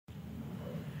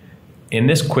In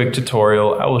this quick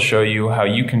tutorial, I will show you how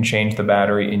you can change the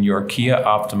battery in your Kia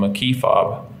Optima key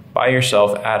fob by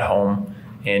yourself at home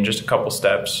in just a couple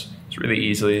steps. It's really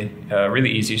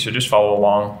easy, so just follow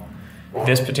along.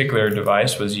 This particular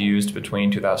device was used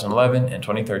between 2011 and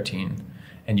 2013,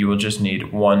 and you will just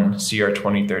need one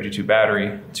CR2032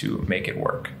 battery to make it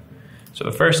work. So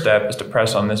the first step is to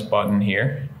press on this button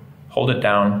here, hold it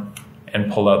down,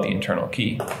 and pull out the internal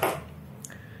key.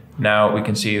 Now we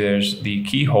can see there's the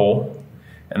keyhole,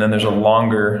 and then there's a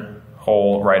longer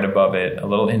hole right above it, a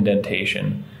little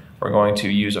indentation. We're going to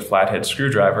use a flathead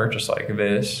screwdriver, just like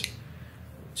this,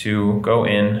 to go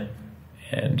in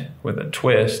and with a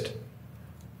twist,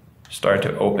 start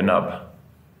to open up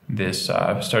this,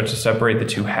 start to separate the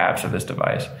two halves of this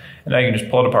device. And now you can just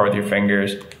pull it apart with your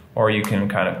fingers, or you can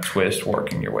kind of twist,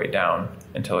 working your way down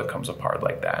until it comes apart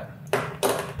like that.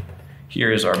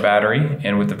 Here is our battery,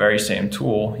 and with the very same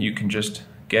tool, you can just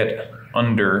get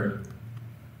under,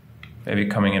 maybe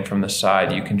coming in from the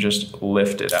side, you can just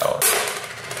lift it out,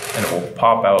 and it will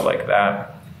pop out like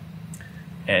that.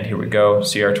 And here we go,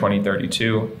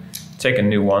 CR2032. Take a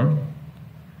new one.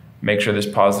 Make sure this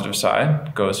positive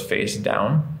side goes face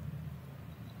down,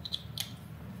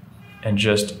 and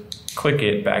just click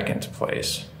it back into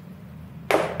place.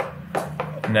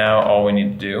 Now all we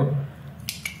need to do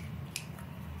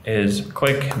is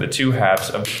click the two halves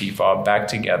of the key fob back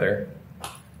together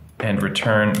and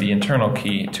return the internal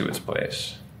key to its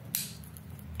place.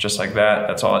 Just like that,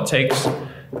 that's all it takes.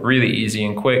 Really easy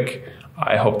and quick.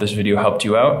 I hope this video helped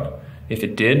you out. If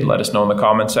it did, let us know in the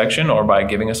comment section or by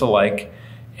giving us a like.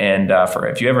 And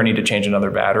if you ever need to change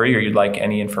another battery or you'd like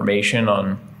any information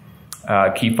on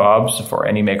key fobs for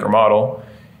any make or model,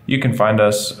 you can find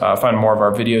more of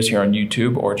our videos here on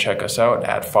YouTube or check us out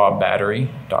at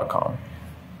fobbattery.com.